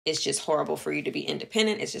it's just horrible for you to be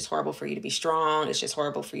independent. It's just horrible for you to be strong. It's just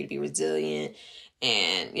horrible for you to be resilient.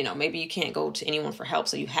 And, you know, maybe you can't go to anyone for help,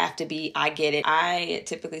 so you have to be. I get it. I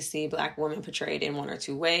typically see Black women portrayed in one or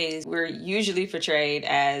two ways. We're usually portrayed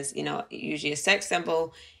as, you know, usually a sex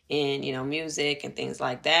symbol in, you know, music and things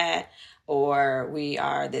like that. Or we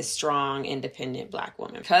are this strong, independent Black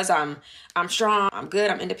woman. Because I'm strong, I'm good,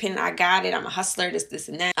 I'm independent, I got it, I'm a hustler, this,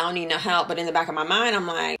 and that. I don't need no help. But in the back of my mind, I'm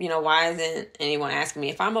like, you know, why isn't anyone asking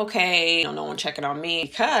me if I'm okay? You know, no one checking on me.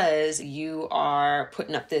 Because you are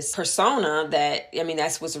putting up this persona that, I mean,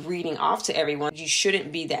 that's what's reading off to everyone. You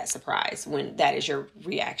shouldn't be that surprised when that is your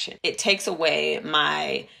reaction. It takes away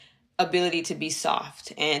my ability to be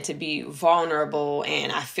soft and to be vulnerable.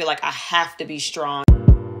 And I feel like I have to be strong.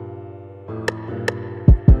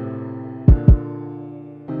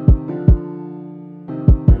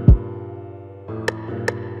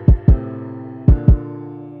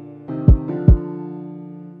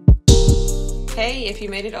 Hey, if you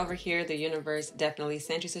made it over here, the universe definitely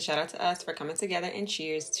sent you. So shout out to us for coming together, and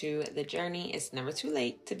cheers to the journey. It's never too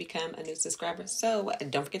late to become a new subscriber. So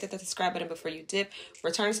don't forget that the subscribe button before you dip.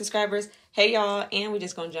 Returning subscribers, hey y'all, and we're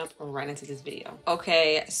just gonna jump right into this video.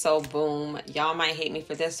 Okay, so boom, y'all might hate me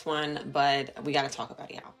for this one, but we gotta talk about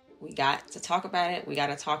it, y'all. We got to talk about it. We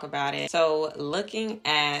got to talk about it. So looking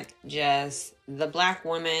at just the Black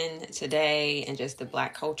woman today and just the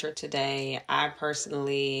Black culture today, I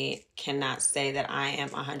personally cannot say that I am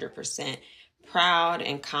 100% proud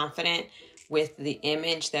and confident with the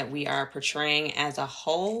image that we are portraying as a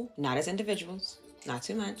whole, not as individuals, not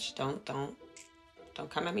too much. Don't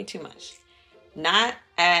come at me too much. Not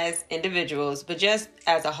as individuals, but just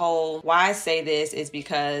as a whole. Why I say this is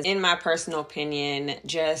because, in my personal opinion,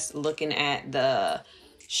 just looking at the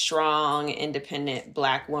strong, independent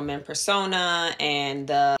Black woman persona and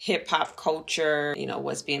the hip hop culture, you know,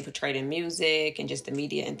 what's being portrayed in music and just the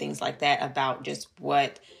media and things like that about just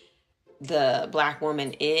what the Black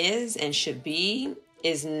woman is and should be,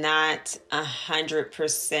 is not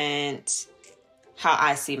 100% how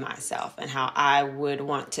I see myself and how I would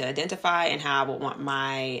want to identify and how I would want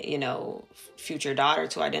my, you know, future daughter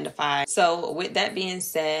to identify. So with that being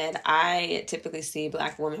said, I typically see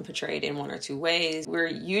Black women portrayed in one or two ways. We're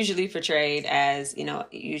usually portrayed as, you know,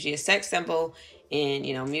 usually a sex symbol in,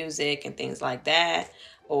 you know, music and things like that.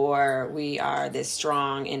 Or we are this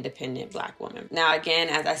strong, independent Black woman. Now, again,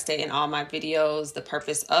 as I state in all my videos, the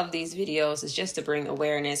purpose of these videos is just to bring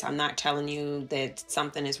awareness. I'm not telling you that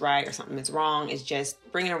something is right or something is wrong. It's just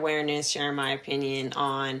bringing awareness, sharing my opinion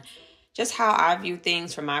on just how I view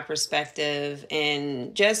things from my perspective,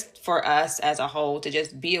 and just for us as a whole to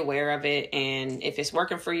just be aware of it. And if it's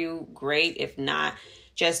working for you, great. If not,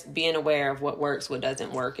 just being aware of what works, what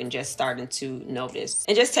doesn't work, and just starting to notice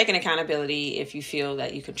and just taking accountability if you feel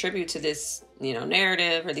that you contribute to this, you know,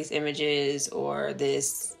 narrative or these images or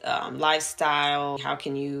this lifestyle. How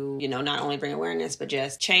can you, you know, not only bring awareness, but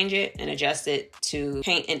just change it and adjust it to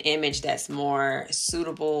paint an image that's more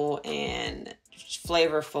suitable and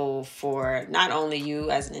flavorful for not only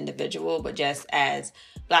you as an individual, but just as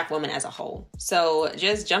Black women as a whole. So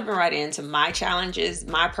just jumping right into my challenges,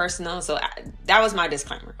 my personal. So that was my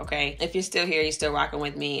disclaimer. Okay. If you're still here, you're still rocking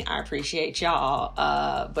with me, I appreciate y'all.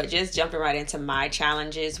 But just jumping right into my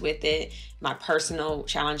challenges with it, my personal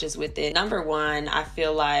challenges with it. Number one, I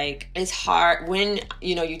feel like it's hard when,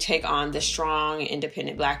 you know, you take on the strong,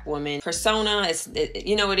 independent Black woman persona.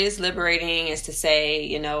 You know, it is liberating, is to say,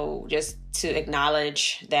 you know, just to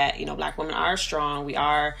acknowledge that, you know, Black women are strong. We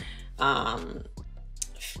are,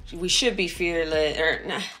 we should be fearless.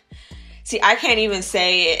 See, I can't even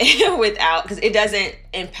say it without, because it doesn't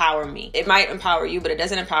empower me. It might empower you, but it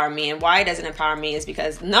doesn't empower me. And why it doesn't empower me is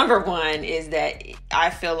because, number one, is that I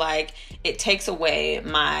feel like it takes away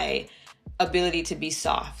my ability to be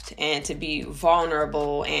soft and to be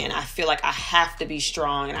vulnerable. And I feel like I have to be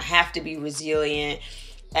strong and I have to be resilient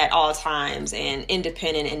at all times and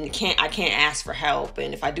independent, and I can't ask for help.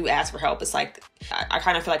 And if I do ask for help, it's like I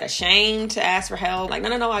kind of feel like ashamed to ask for help. Like,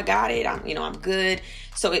 no, I got it. I'm good.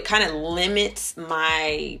 So it kind of limits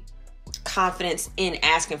my confidence in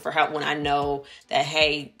asking for help when I know that,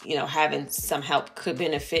 hey, you know, having some help could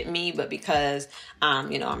benefit me. But because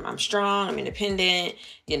you know, I'm strong, I'm independent,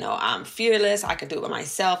 you know, I'm fearless, I could do it by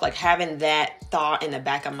myself. Like, having that thought in the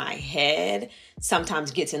back of my head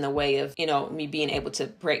sometimes gets in the way of, you know, me being able to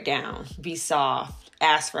break down, be soft,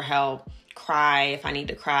 ask for help, cry if I need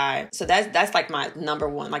to cry. So that's like my number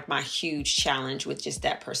one, like my huge challenge with just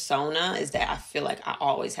that persona, is that I feel like I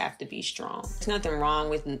always have to be strong. There's nothing wrong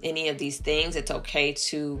with any of these things. It's okay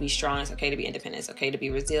to be strong. It's okay to be independent. It's okay to be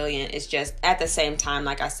resilient. It's just at the same time,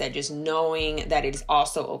 like I said, just knowing that it is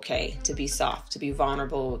also okay to be soft, to be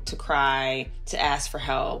vulnerable, to cry, to ask for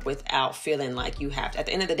help without feeling like you have to. At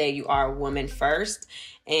the end of the day, you are a woman first.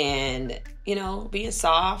 And, you know, being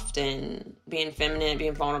soft and being feminine,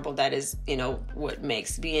 being vulnerable, that is, you know, what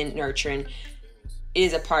makes being nurturing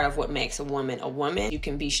is a part of what makes a woman a woman. You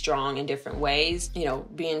can be strong in different ways. You know,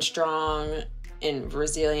 being strong and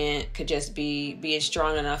resilient could just be being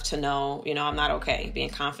strong enough to know, you know, I'm not okay. Being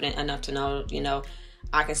confident enough to know, you know,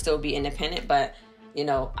 I can still be independent, but, you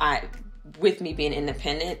know, with me being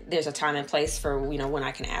independent, there's a time and place for, you know, when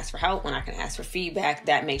I can ask for help, when I can ask for feedback.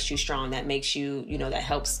 That makes you strong. That makes you, you know, that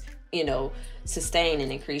helps, you know, sustain and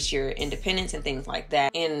increase your independence and things like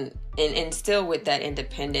that. And still with that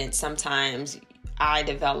independence, sometimes I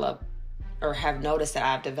develop or have noticed that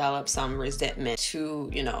I've developed some resentment to,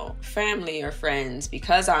 you know, family or friends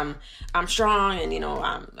because I'm strong and, you know,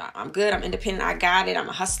 I'm good, I'm independent, I got it, I'm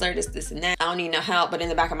a hustler, this and that. I don't need no help. But in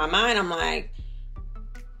the back of my mind, I'm like,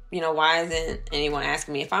 you know, why isn't anyone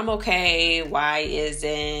asking me if I'm okay? Why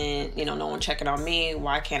isn't, you know, no one checking on me?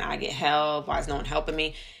 Why can't I get help? Why is no one helping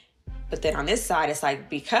me? But then on this side, it's like,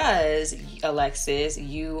 because, Alexis,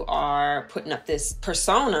 you are putting up this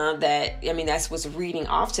persona that, I mean, that's what's reading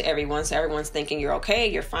off to everyone. So everyone's thinking you're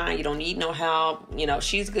okay, you're fine, you don't need no help. You know,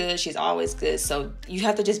 she's good, she's always good. So you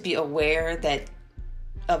have to just be aware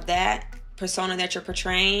of that persona that you're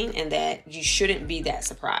portraying, and that you shouldn't be that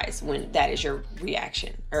surprised when that is your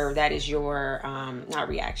reaction, or that is your not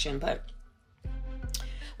reaction, but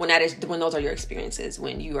when those are your experiences,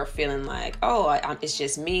 when you are feeling like, oh, it's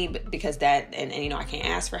just me, but because that, and you know, I can't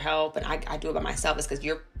ask for help and I do it by myself. It's because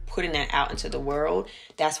you're putting that out into the world.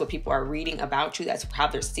 That's what people are reading about you. That's how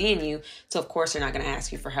they're seeing you. So of course they're not going to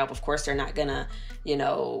ask you for help. Of course they're not going to, you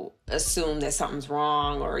know, assume that something's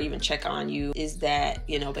wrong or even check on you. Is that,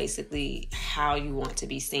 you know, basically how you want to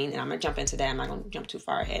be seen? And I'm going to jump into that. I'm not going to jump too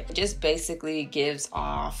far ahead. It just basically gives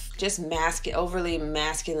off just overly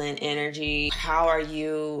masculine energy. How are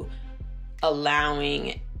you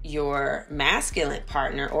allowing your masculine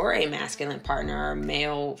partner or a masculine partner or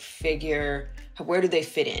male figure, where do they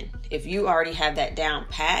fit in? If you already have that down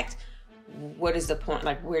packed, what is the point?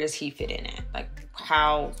 Like, where does he fit in at? Like,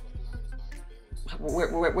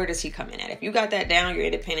 where does he come in at? If you got that down, you're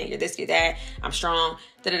independent, you're this, you're that, I'm strong,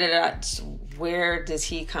 where does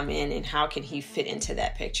he come in, and how can he fit into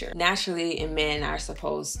that picture? Naturally, men are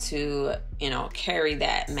supposed to, you know, carry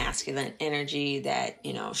that masculine energy, that,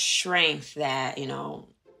 you know, strength, that, you know,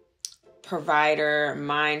 provider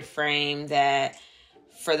mind frame, that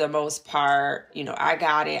for the most part, you know, I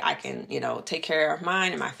got it. I can, you know, take care of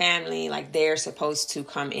mine and my family. Like, they're supposed to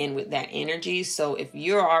come in with that energy. So if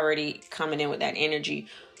you're already coming in with that energy,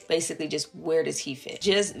 basically just where does he fit?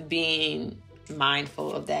 Just being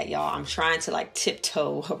mindful of that, y'all. I'm trying to like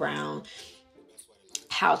tiptoe around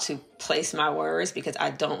how to place my words, because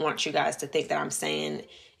I don't want you guys to think that I'm saying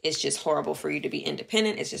it's just horrible for you to be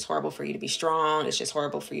independent. It's just horrible for you to be strong. It's just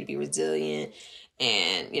horrible for you to be resilient.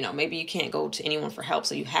 And, you know, maybe you can't go to anyone for help,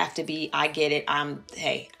 so you have to be. I get it. I'm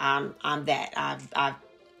that. I've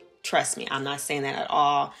trust me. I'm not saying that at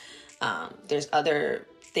all. There's other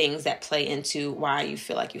things that play into why you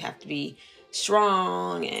feel like you have to be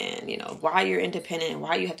strong, and, you know, why you're independent and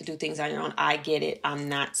why you have to do things on your own. I get it. I'm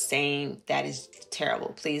not saying that is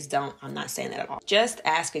terrible. Please don't. I'm not saying that at all. Just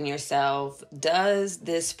asking yourself, does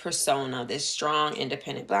this persona, this strong,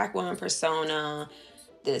 independent Black woman persona,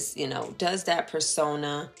 this, you know, does that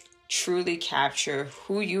persona truly capture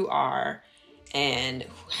who you are and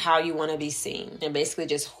how you want to be seen, and basically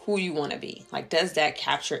just who you want to be? Like, does that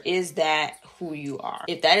capture, is that who you are?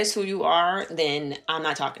 If that is who you are, then I'm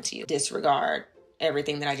not talking to you. Disregard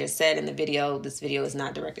everything that I just said in the video. This video is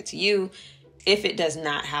not directed to you. If it does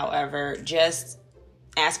not, however, just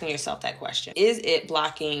asking yourself that question. Is it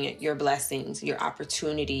blocking your blessings, your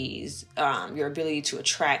opportunities, your ability to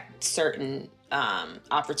attract certain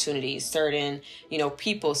opportunities, certain, you know,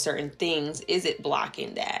 people, certain things? Is it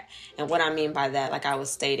blocking that? And what I mean by that, like I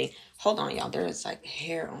was stating, hold on, y'all, there's like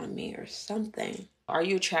hair on me or something. Are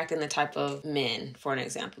you attracting the type of men, for an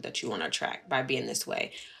example, that you want to attract by being this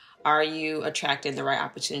way? Are you attracting the right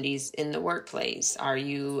opportunities in the workplace? Are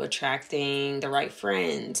you attracting the right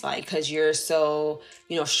friends? Like, because you're so,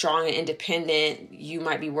 you know, strong and independent, you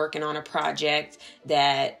might be working on a project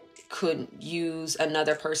that could use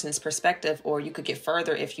another person's perspective, or you could get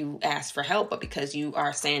further if you ask for help. But because you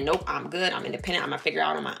are saying, nope, I'm good, I'm independent, I'm gonna figure it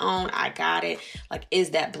out on my own, I got it. Like,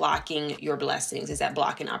 is that blocking your blessings? Is that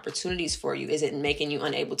blocking opportunities for you? Is it making you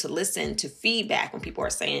unable to listen to feedback when people are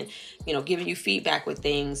saying, giving you feedback with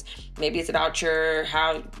things? Maybe it's about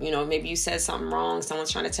maybe you said something wrong.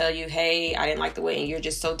 Someone's trying to tell you, hey, I didn't like the way, and you're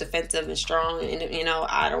just so defensive and strong, and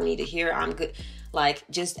I don't need to hear, I'm good. Like,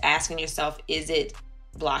 just asking yourself, is it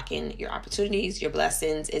blocking your opportunities, your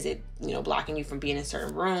blessings? Is it, blocking you from being in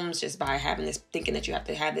certain rooms just by thinking that you have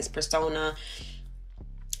to have this persona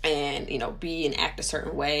and, be and act a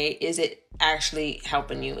certain way? Is it actually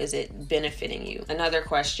helping you? Is it benefiting you? Another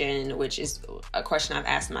question, which is a question I've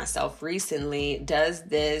asked myself recently, does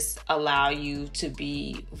this allow you to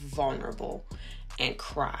be vulnerable and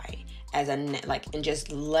cry and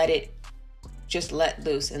just let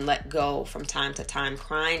loose and let go from time to time?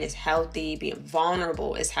 Crying is healthy. Being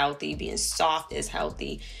vulnerable is healthy. Being soft is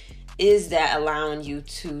healthy. Is that allowing you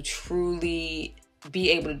to truly be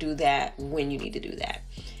able to do that when you need to do that?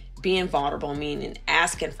 Being vulnerable, meaning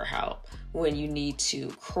asking for help when you need to,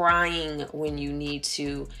 crying when you need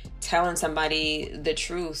to, telling somebody the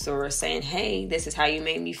truth, or saying, hey, this is how you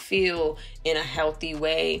made me feel, in a healthy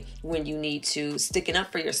way when you need to, sticking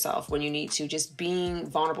up for yourself when you need to, just being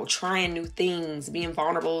vulnerable, trying new things, being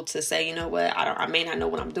vulnerable to say, you know what, I may not know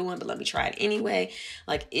what I'm doing, but let me try it anyway.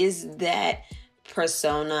 Like, is that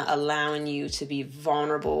persona allowing you to be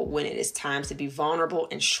vulnerable when it is time to be vulnerable,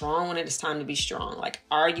 and strong when it is time to be strong? Like,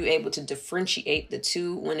 are you able to differentiate the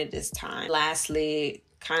two when it is time? Lastly,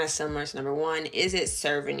 kind of similar to number one, is it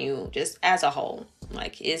serving you just as a whole?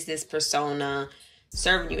 Like, is this persona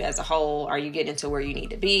serving you as a whole? Are you getting to where you need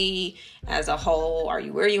to be as a whole? Are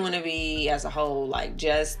you where you want to be as a whole? Like,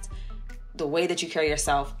 just the way that you carry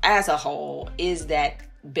yourself as a whole, is that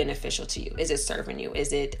beneficial to you? Is it serving you?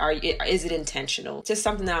 Is it intentional? Just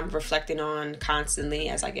something that I'm reflecting on constantly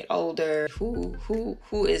as I get older. Who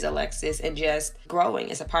is Alexis? And just growing.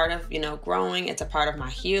 It's a part of, growing. It's a part of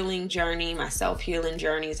my healing journey, my self-healing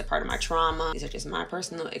journey. It's a part of my trauma. These are just my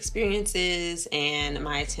personal experiences and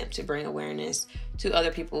my attempt to bring awareness to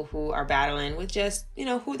other people who are battling with just,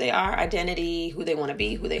 who they are, identity, who they want to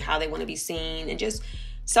be, how they want to be seen, and just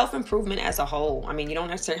self-improvement as a whole. I mean, you don't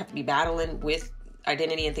necessarily have to be battling with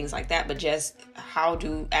identity and things like that, but just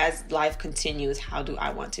as life continues, how do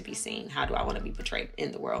I want to be seen? How do I want to be portrayed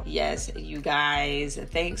in the world? Yes, you guys,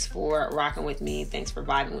 thanks for rocking with me. Thanks for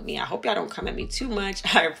vibing with me. I hope y'all don't come at me too much.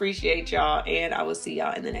 I appreciate y'all, and I will see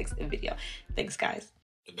y'all in the next video. Thanks, guys.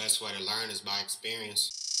 The best way to learn is by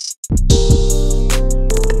experience.